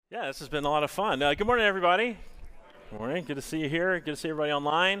Yeah, this has been a lot of fun. Good morning, everybody. Good morning. Good to see you here. Good to see everybody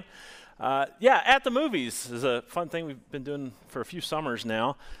online. At the movies is a fun thing we've been doing for a few summers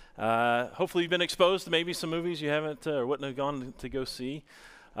now. Hopefully, you've been exposed to maybe some movies you haven't or wouldn't have gone to go see.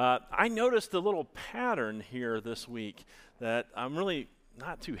 I noticed a little pattern here this week that I'm really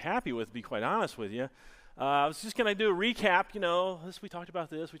not too happy with, to be quite honest with you. I was just going to do a recap. We talked about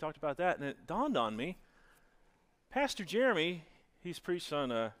this, we talked about that, and it dawned on me. Pastor Jeremy, he's preached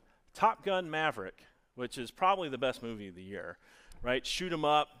on Top Gun Maverick, which is probably the best movie of the year, right? Shoot 'em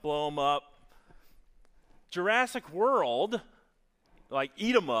up, blow 'em up. Jurassic World, like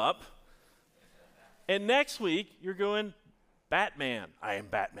eat 'em up. And next week, you're going Batman. I am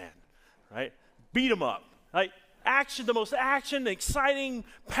Batman, right? Beat 'em up. Like action, the most action, exciting,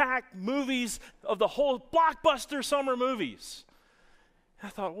 packed movies of the whole blockbuster summer movies. I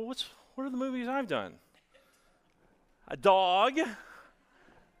thought, well, what are the movies I've done? A dog.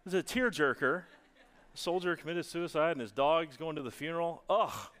 It was a tearjerker. A soldier committed suicide and his dog's going to the funeral.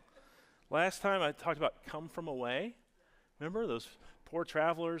 Ugh. Last time I talked about Come From Away. Remember those poor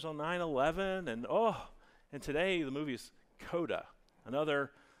travelers on 9/11? And today the movie is Coda.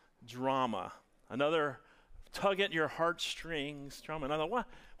 Another drama. Another tug at your heartstrings drama. And I thought, why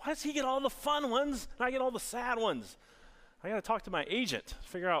does he get all the fun ones and I get all the sad ones? I got to talk to my agent to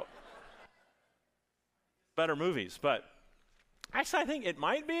figure out better movies. But actually, I think it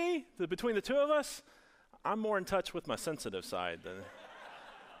might be that between the two of us, I'm more in touch with my sensitive side than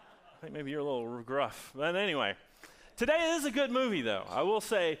I think maybe you're a little gruff. But anyway, today is a good movie, though. I will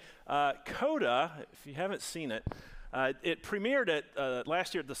say, Coda, if you haven't seen it, it premiered at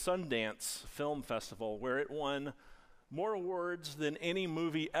last year at the Sundance Film Festival, where it won more awards than any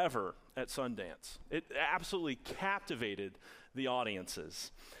movie ever at Sundance. It absolutely captivated the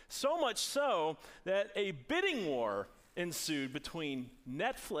audiences. So much so that a bidding war ensued between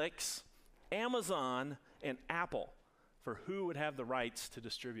Netflix, Amazon, and Apple for who would have the rights to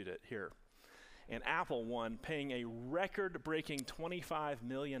distribute it here. And Apple won, paying a record-breaking $25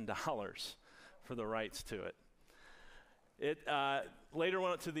 million for the rights to it. It later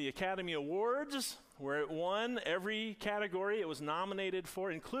went to the Academy Awards, where it won every category it was nominated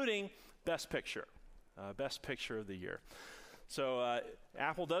for, including Best Picture of the year. So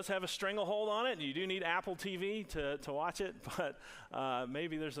Apple does have a stranglehold on it. You do need Apple TV to watch it, but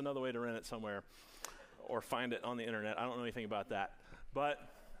maybe there's another way to rent it somewhere or find it on the internet. I don't know anything about that. But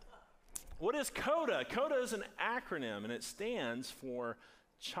what is CODA? CODA is an acronym, and it stands for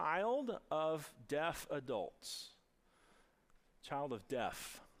Child of Deaf Adults. Child of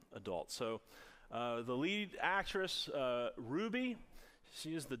Deaf Adults. So the lead actress, Ruby,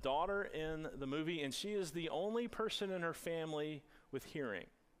 she is the daughter in the movie, and she is the only person in her family with hearing.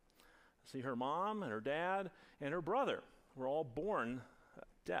 See, her mom and her dad and her brother were all born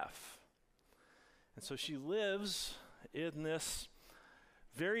deaf. And so she lives in this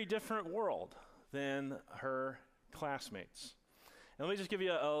very different world than her classmates. And let me just give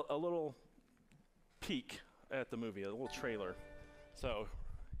you a little peek at the movie, a little trailer. So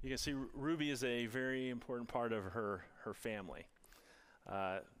you can see Ruby is a very important part of her family.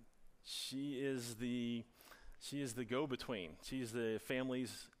 She is the go-between. She's the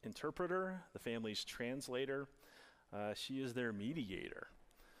family's interpreter, the family's translator. She is their mediator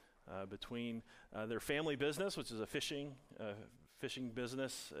between their family business, which is a fishing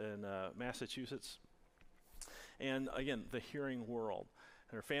business in Massachusetts, and again, the hearing world.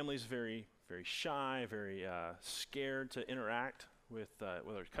 And her family's very, very shy, very scared to interact with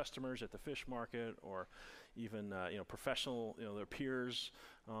their customers at the fish market, or even professional, their peers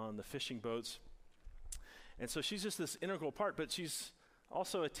on the fishing boats. And so she's just this integral part, but she's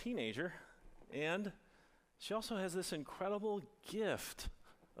also a teenager, and she also has this incredible gift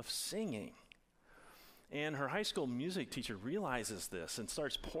of singing. And her high school music teacher realizes this and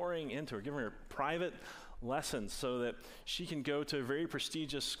starts pouring into her, giving her private lessons so that she can go to a very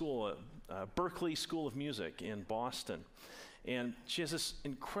prestigious school, Berklee School of Music in Boston. And she has this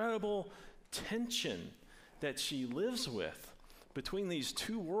incredible tension that she lives with between these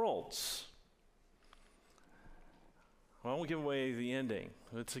two worlds. Well, I won't give away the ending.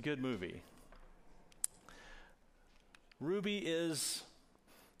 It's a good movie. Ruby is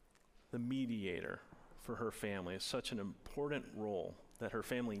the mediator for her family. It's such an important role that her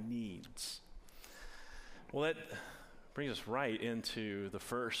family needs. Well, that brings us right into the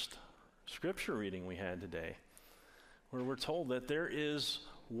first scripture reading we had today, where we're told that there is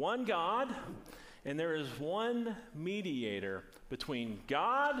one God and there is one mediator between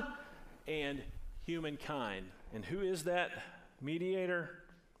God and humankind. And who is that mediator?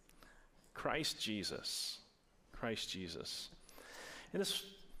 Christ Jesus. Christ Jesus. And this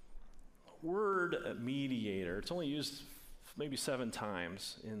word mediator, it's only used maybe 7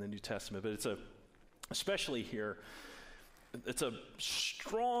 times in the New Testament, but especially here, it's a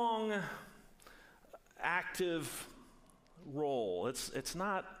strong, active role. It's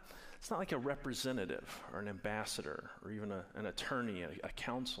not like a representative or an ambassador or even an attorney, a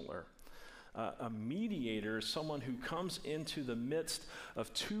counselor. A mediator is someone who comes into the midst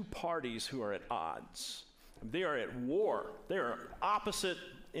of 2 parties who are at odds. They are at war. They are opposite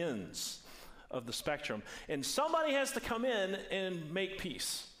ends of the spectrum. And somebody has to come in and make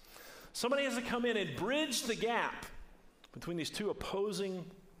peace. Somebody has to come in and bridge the gap between these 2 opposing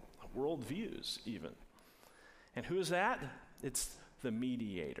worldviews even. And who is that? It's the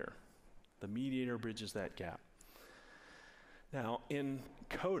mediator. The mediator bridges that gap. Now, in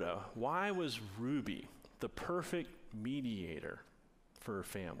Coda, why was Ruby the perfect mediator for her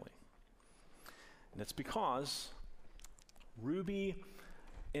family? And it's because Ruby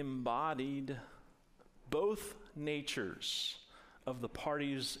embodied both natures of the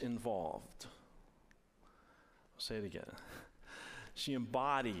parties involved. I'll say it again. She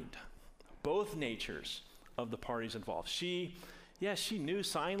embodied both natures of the parties involved. She knew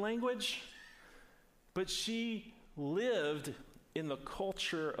sign language, but she lived in the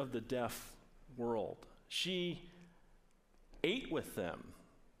culture of the deaf world. She ate with them.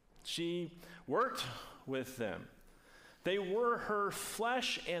 She worked with them. They were her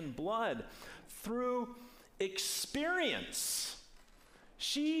flesh and blood through experience.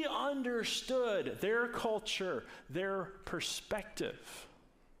 She understood their culture, their perspective.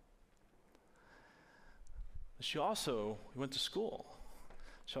 She also went to school.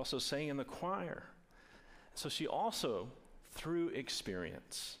 She also sang in the choir. So she also, through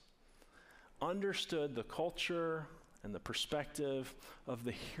experience, understood the culture and the perspective of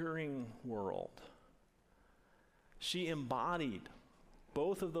the hearing world. She embodied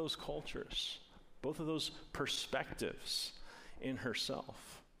both of those cultures, both of those perspectives in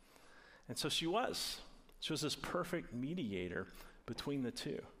herself. And so she was this perfect mediator between the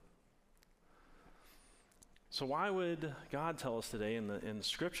 2. So why would God tell us today in the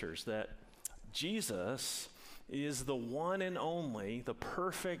scriptures that Jesus is the one and only, the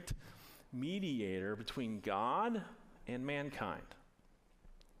perfect mediator between God and mankind?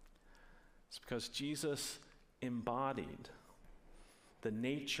 It's because Jesus embodied the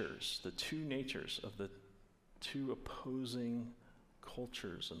 2 natures of the 2 opposing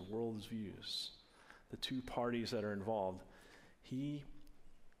cultures and worldviews, the 2 parties that are involved. He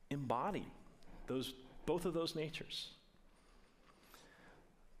embodied both of those natures.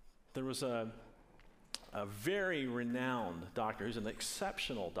 There was a very renowned doctor, who's an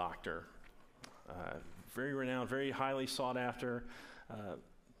exceptional doctor, very renowned, very highly sought after,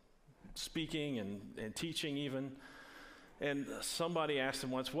 speaking and teaching even. And somebody asked him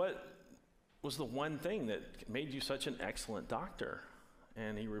once, what was the one thing that made you such an excellent doctor?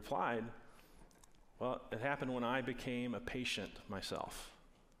 And he replied, well, it happened when I became a patient myself.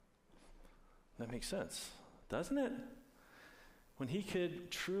 That makes sense, doesn't it? When he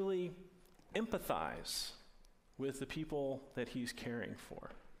could truly empathize with the people that he's caring for.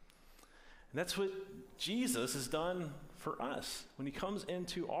 And that's what Jesus has done for us when he comes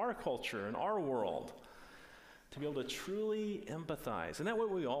into our culture and our world, to be able to truly empathize. Isn't that what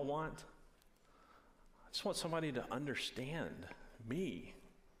we all want? I just want somebody to understand me.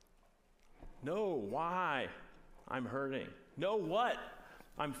 Know why I'm hurting. Know what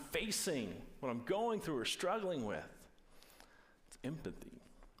I'm facing, what I'm going through or struggling with. It's empathy.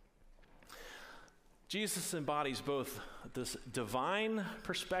 Jesus embodies both this divine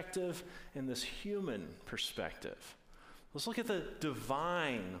perspective and this human perspective. Let's look at the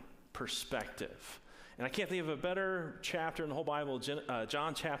divine perspective. And I can't think of a better chapter in the whole Bible.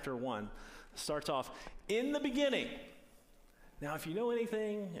 John chapter 1 starts off, in the beginning. Now, if you know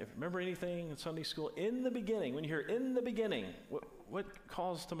anything, if you remember anything in Sunday school, in the beginning, when you hear in the beginning, what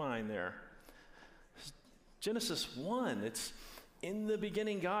calls to mind there? Genesis 1, it's in the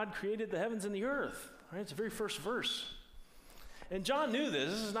beginning God created the heavens and the earth, right? It's the very first verse. And John knew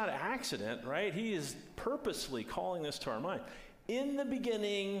this. This is not an accident, right? He is purposely calling this to our mind. In the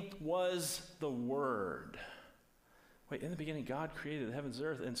beginning was the Word. Wait, in the beginning God created the heavens and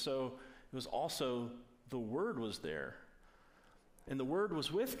earth, and so it was also the Word was there. And the Word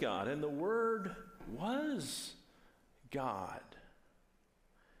was with God, and the Word was God.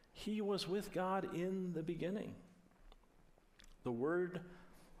 He was with God in the beginning. The Word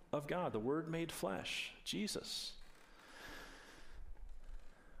of God, the Word made flesh, Jesus.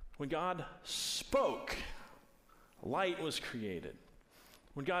 When God spoke, light was created.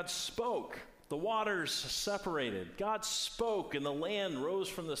 When God spoke, The waters separated. God spoke, and the land rose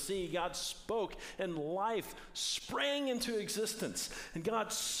from the sea. God spoke, and life sprang into existence. And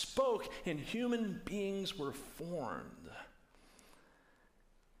God spoke, and human beings were formed.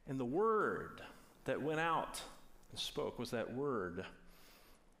 And the word that went out and spoke was that word,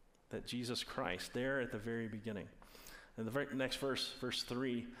 that Jesus Christ, there at the very beginning. And the very next verse, verse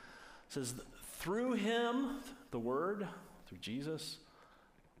 3, says, through him, the word, through Jesus,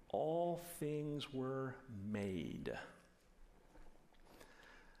 all things were made.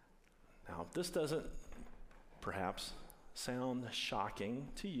 Now, this doesn't perhaps sound shocking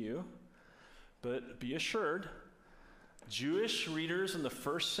to you, but be assured, Jewish readers in the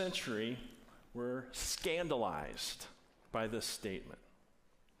first century were scandalized by this statement.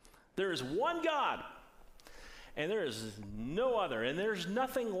 There is one God, and there is no other, and there's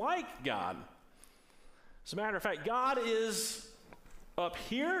nothing like God. As a matter of fact, God is up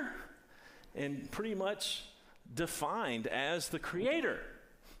here and pretty much defined as the creator.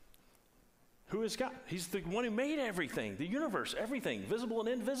 Who is God? He's the one who made everything, the universe, everything, visible and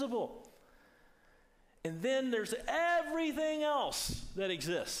invisible. And then there's everything else that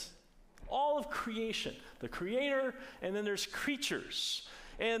exists. All of creation, the creator, and then there's creatures.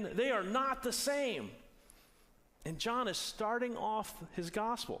 And they are not the same. And John is starting off his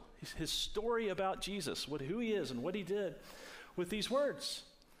gospel, his story about Jesus, who he is and what he did, with these words.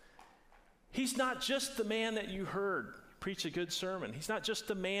 He's not just the man that you heard preach a good sermon. He's not just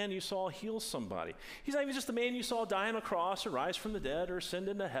the man you saw heal somebody. He's not even just the man you saw die on a cross or rise from the dead or ascend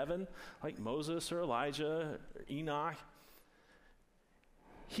into heaven like Moses or Elijah or Enoch.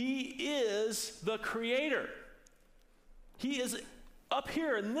 He is the creator. He is up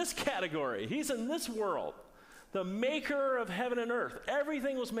here in this category. He's in this world. The maker of heaven and earth.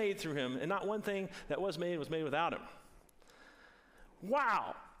 Everything was made through him, and not one thing that was made without him.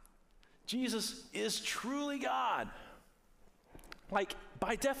 Wow. Jesus is truly God. Like,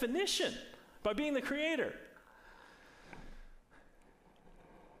 by definition, by being the creator.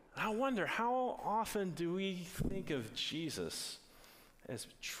 I wonder, how often do we think of Jesus as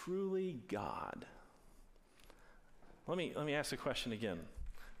truly God? Let me ask the question again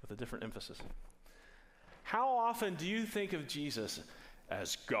with a different emphasis. How often do you think of Jesus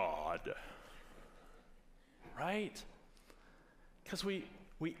as God? Right? Because we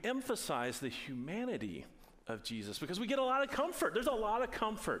emphasize the humanity of Jesus because we get a lot of comfort. There's a lot of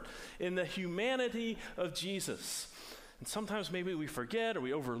comfort in the humanity of Jesus. And sometimes maybe we forget or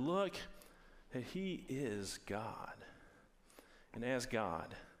we overlook that he is God. And as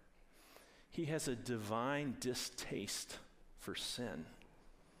God, he has a divine distaste for sin.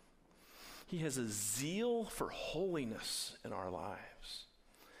 He has a zeal for holiness in our lives.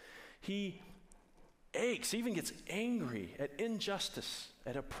 He aches, even gets angry at injustice,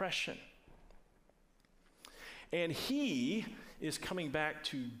 at oppression. And he is coming back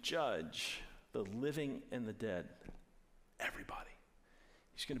to judge the living and the dead. Everybody.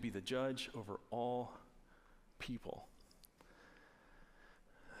 He's going to be the judge over all people.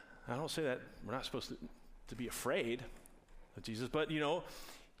 I don't say that we're not supposed to be afraid of Jesus, but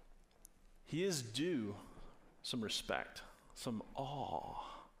he is due some respect, some awe,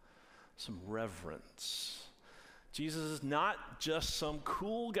 some reverence. Jesus is not just some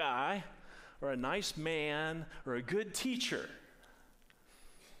cool guy or a nice man or a good teacher.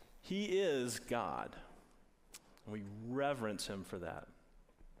 He is God, and we reverence him for that.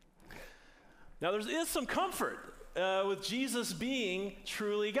 Now, there is some comfort with Jesus being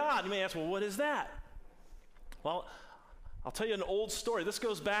truly God. You may ask, well, what is that? Well, I'll tell you an old story. This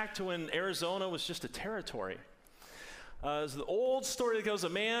goes back to when Arizona was just a territory. It's the old story that goes, a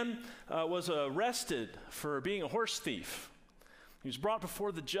man was arrested for being a horse thief. He was brought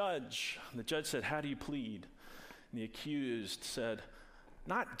before the judge. And the judge said, how do you plead? And the accused said,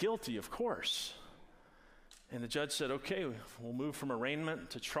 not guilty, of course. And the judge said, okay, we'll move from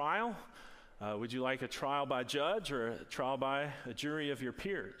arraignment to trial. Would you like a trial by judge or a trial by a jury of your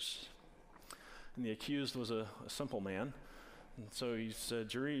peers? And the accused was a simple man. And so he said,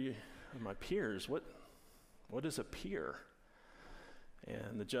 jury of my peers, what is a peer?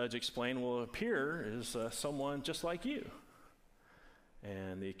 And the judge explained, well, a peer is someone just like you.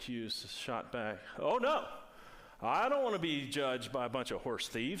 And the accused shot back, oh no, I don't want to be judged by a bunch of horse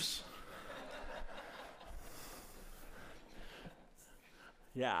thieves.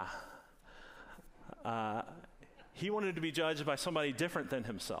 Yeah. He wanted to be judged by somebody different than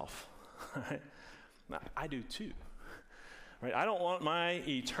himself. Right? Now, I do too. Right? I don't want my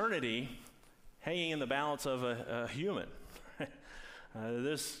eternity hanging in the balance of a human.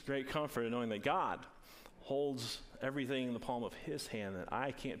 This great comfort in knowing that God holds everything in the palm of his hand, that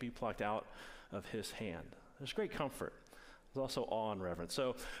I can't be plucked out of his hand. There's great comfort. There's also awe and reverence.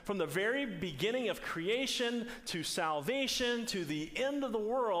 So from the very beginning of creation to salvation to the end of the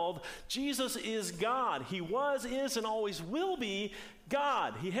world, Jesus is God. He was, is, and always will be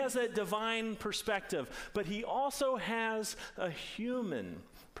God. He has that divine perspective, but he also has a human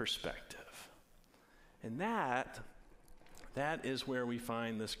perspective. And that is where we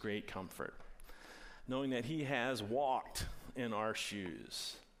find this great comfort, knowing that he has walked in our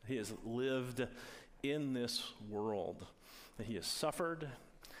shoes. He has lived in this world. That he has suffered.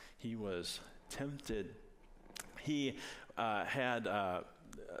 He was tempted. He had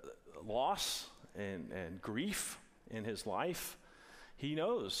loss and grief in his life. He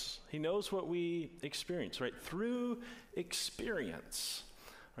knows what we experience, right? Through experience,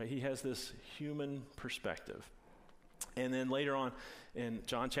 right? He has this human perspective. And then later on in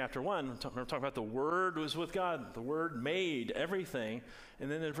John chapter 1, we're talking about the Word was with God. The Word made everything. And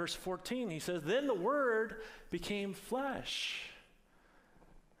then in verse 14, he says, then the Word became flesh.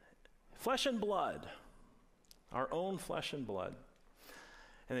 Flesh and blood. Our own flesh and blood.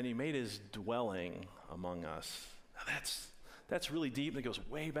 And then he made his dwelling among us. Now that's really deep. It goes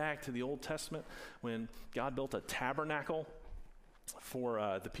way back to the Old Testament when God built a tabernacle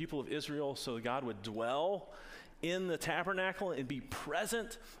for the people of Israel so God would dwell in the tabernacle and be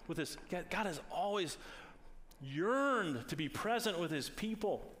present with his. God has always yearned to be present with his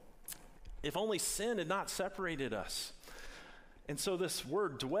people. If only sin had not separated us. And so this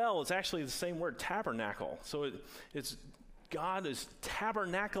word dwell is actually the same word tabernacle. So it's God is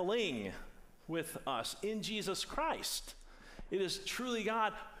tabernacling with us in Jesus Christ. It is truly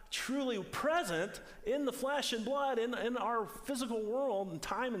God, truly present in the flesh and blood, in our physical world, in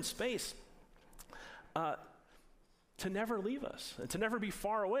time and space. To never leave us, and to never be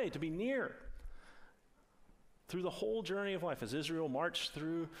far away, to be near. Through the whole journey of life, as Israel marched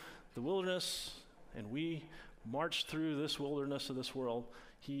through the wilderness, and we march through this wilderness of this world,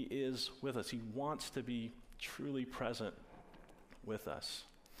 he is with us. He wants to be truly present with us.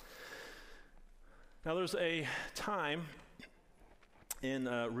 Now, there's a time in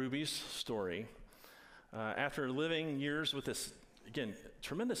Ruby's story, after living years with this, again,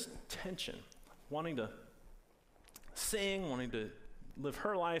 tremendous tension, wanting to sing, wanting to live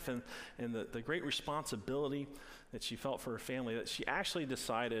her life, and the great responsibility that she felt for her family, that she actually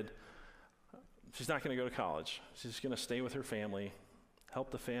decided she's not going to go to college. She's going to stay with her family,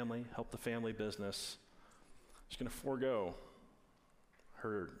 help the family business. She's going to forego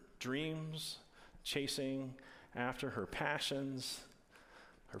her dreams, chasing after her passions,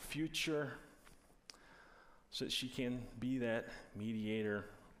 her future, so that she can be that mediator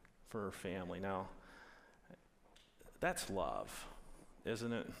for her family. Now, that's love,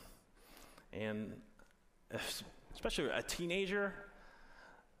 isn't it? And especially a teenager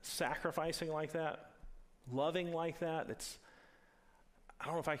sacrificing like that, loving like that, I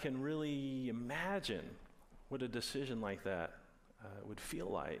don't know if I can really imagine what a decision like that would feel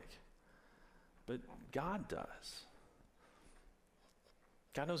like. But God does.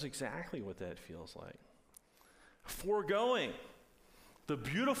 God knows exactly what that feels like. Foregoing the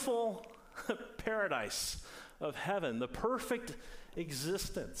beautiful paradise of heaven, the perfect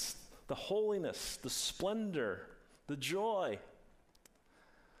existence, the holiness, the splendor, the joy,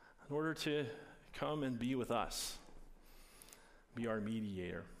 in order to come and be with us, be our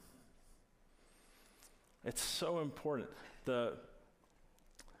mediator. It's so important. The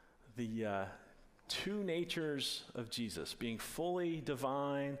two natures of Jesus, being fully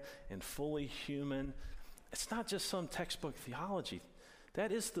divine and fully human, it's not just some textbook theology.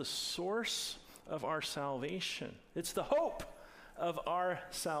 That is the source of our salvation. It's the hope of our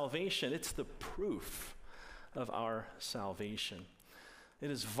salvation. It's the proof of our salvation. It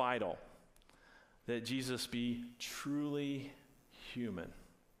is vital that Jesus be truly human,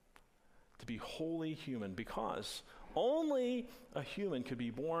 to be wholly human, because only a human could be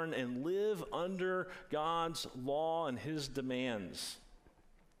born and live under God's law and his demands.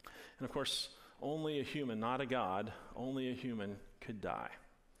 And of course, only a human, not a God, only a human could die.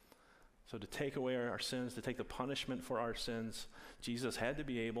 So to take away our sins, to take the punishment for our sins, Jesus had to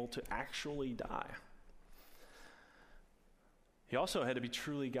be able to actually die. He also had to be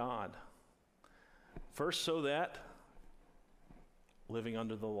truly God. First, so that, living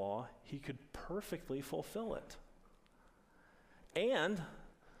under the law, he could perfectly fulfill it. And,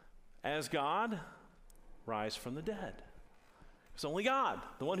 as God, rise from the dead. It's only God,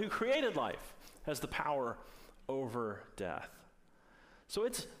 the one who created life, has the power over death. So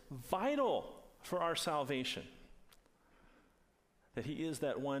it's vital for our salvation that he is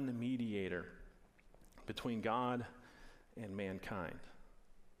that one mediator between God and mankind.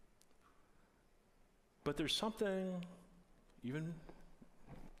 But there's something even,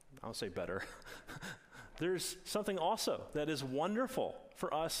 I'll say better. There's something also that is wonderful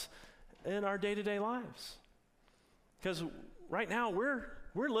for us in our day-to-day lives. Because right now we're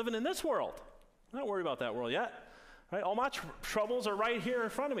living in this world. I'm not worried about that world yet. Right? All my troubles are right here in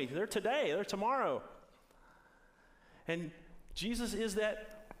front of me. They're today, they're tomorrow. And Jesus is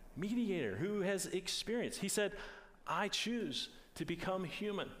that mediator who has experienced. He said, I choose to become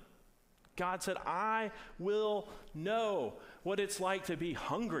human. God said, I will know what it's like to be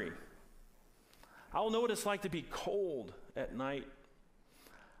hungry. I will know what it's like to be cold at night.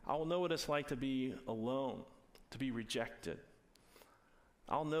 I will know what it's like to be alone, to be rejected.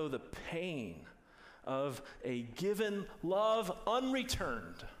 I'll know the pain of a given love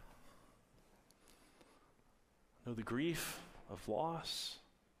unreturned. Know the grief of loss.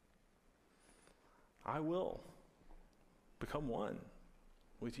 I will become one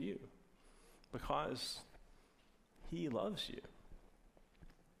with you because he loves you.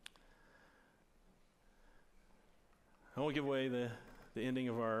 I won't give away the ending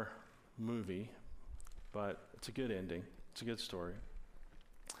of our movie, but it's a good ending. It's a good story.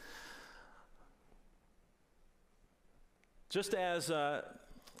 Just as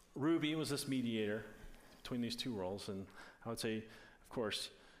Ruby was this mediator between these two roles, and I would say, of course,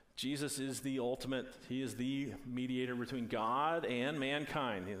 Jesus is the ultimate, he is the mediator between God and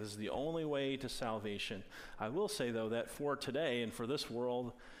mankind. This is the only way to salvation. I will say, though, that for today and for this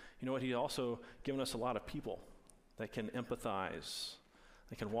world, you know what, he's also given us a lot of people that can empathize,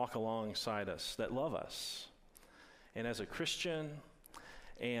 that can walk alongside us, that love us. And as a Christian,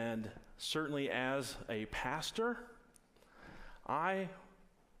 and certainly as a pastor, I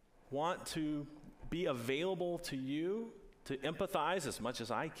want to be available to you to empathize as much as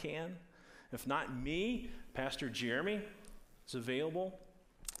I can. If not me, Pastor Jeremy is available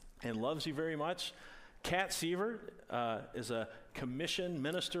and loves you very much. Kat Sievert is a commissioned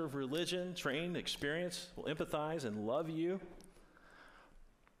minister of religion, trained, experienced, will empathize and love you.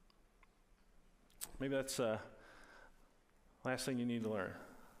 Maybe that's the last thing you need to learn.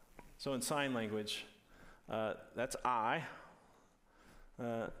 So in sign language, that's I,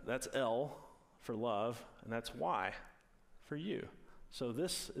 that's L for love, and that's Y for you. So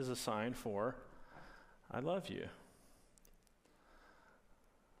this is a sign for I love you.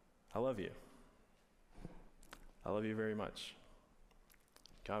 I love you. I love you very much.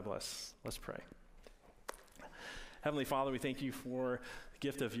 God bless. Let's pray. Heavenly Father, we thank you for the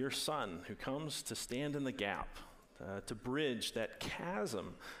gift of your Son who comes to stand in the gap, to bridge that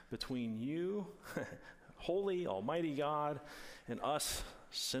chasm between you, holy, almighty God, and us,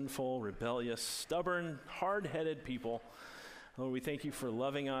 sinful, rebellious, stubborn, hard-headed people. Lord, we thank you for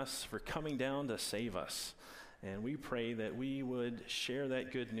loving us, for coming down to save us. And we pray that we would share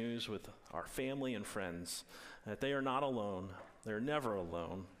that good news with our family and friends, that they are not alone. They're never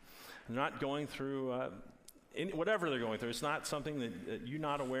alone. They're not going through whatever they're going through. It's not something that you're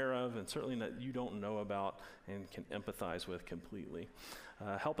not aware of, and certainly that you don't know about and can empathize with completely.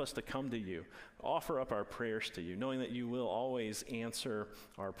 Help us to come to you, offer up our prayers to you, knowing that you will always answer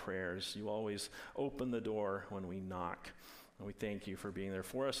our prayers. You always open the door when we knock. And we thank you for being there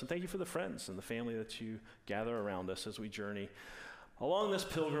for us, and thank you for the friends and the family that you gather around us as we journey along this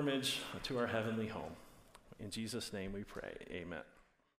pilgrimage to our heavenly home. In Jesus' name we pray, amen.